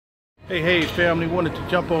Hey family, wanted to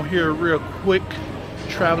jump on here real quick.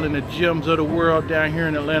 Traveling the gyms of the world down here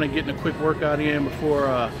in Atlanta, getting a quick workout in before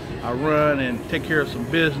I run and take care of some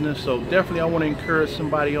business. So definitely I want to encourage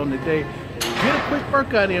somebody on the day, get a quick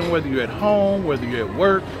workout in, whether you're at home, whether you're at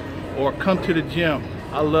work, or come to the gym.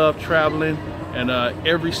 I love traveling, and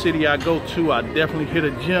every city I go to, I definitely hit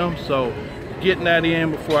a gym. So getting that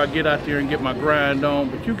in before I get out there and get my grind on.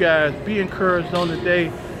 But you guys be encouraged on the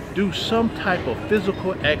day. Do some type of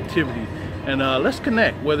physical activity, and let's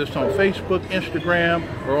connect, whether it's on Facebook, Instagram,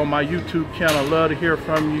 or on my YouTube channel. Love to hear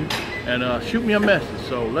from you, and shoot me a message.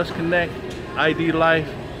 So let's connect. ID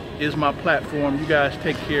Life is my platform. You guys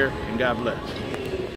take care, and God bless.